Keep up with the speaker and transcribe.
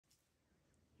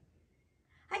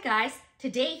Hi guys,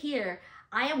 today here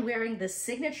I am wearing the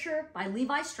signature by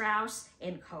Levi Strauss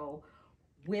 & Co.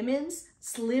 Women's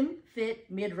Slim Fit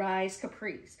Mid-Rise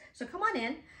Capris. So come on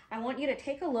in, I want you to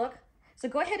take a look. So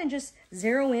go ahead and just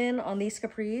zero in on these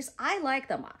capris. I like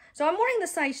them. So I'm wearing the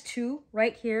size 2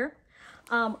 right here.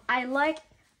 Let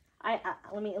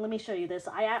me show you this.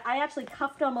 I actually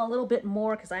cuffed them a little bit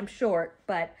more because I'm short,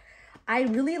 but I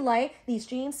really like these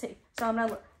jeans. So I'm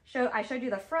gonna I showed you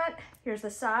the front. Here's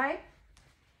the side.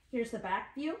 Here's the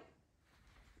back view.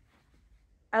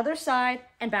 Other side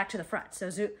and back to the front. So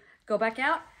go back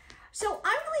out. So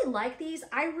I really like these.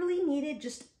 I really needed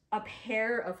just a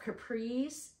pair of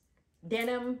capris,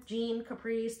 denim jean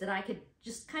capris that I could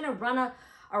just kind of run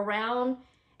around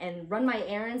and run my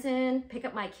errands in, pick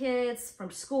up my kids from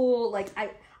school. Like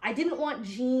I didn't want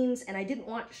jeans and I didn't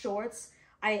want shorts.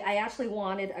 I actually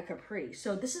wanted a capri.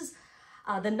 So this is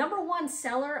the #1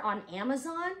 seller on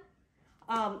Amazon.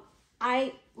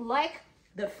 I like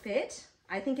the fit.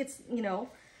 I think it's, you know,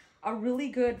 a really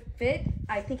good fit.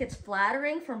 I think it's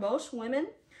flattering for most women.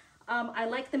 I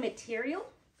like the material.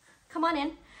 Come on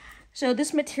in. So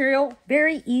this material,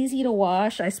 very easy to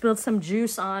wash. I spilled some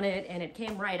juice on it and it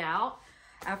came right out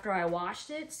after I washed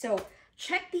it. So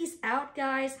check these out,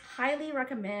 guys. Highly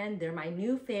recommend. They're my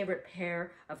new favorite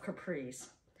pair of capris.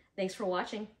 Thanks for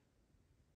watching.